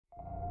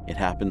It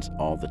happens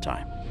all the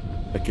time.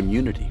 A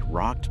community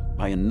rocked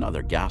by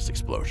another gas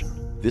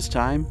explosion, this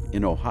time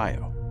in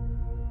Ohio.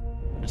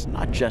 And it's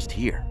not just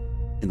here.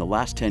 In the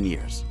last 10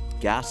 years,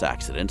 gas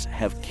accidents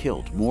have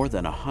killed more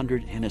than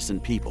 100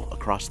 innocent people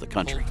across the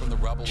country.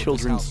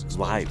 Children's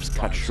lives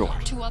cut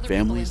short,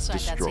 families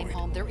destroyed,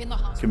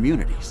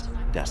 communities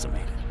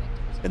decimated.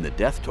 And the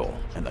death toll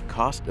and the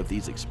cost of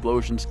these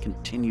explosions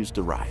continues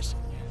to rise.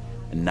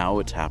 And now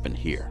it's happened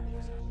here.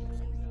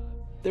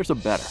 There's a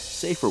better,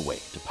 safer way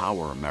to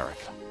power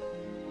America.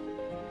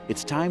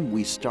 It's time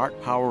we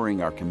start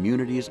powering our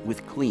communities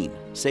with clean,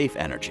 safe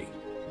energy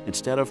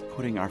instead of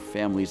putting our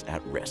families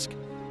at risk.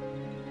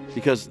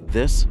 Because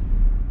this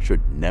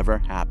should never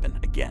happen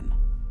again.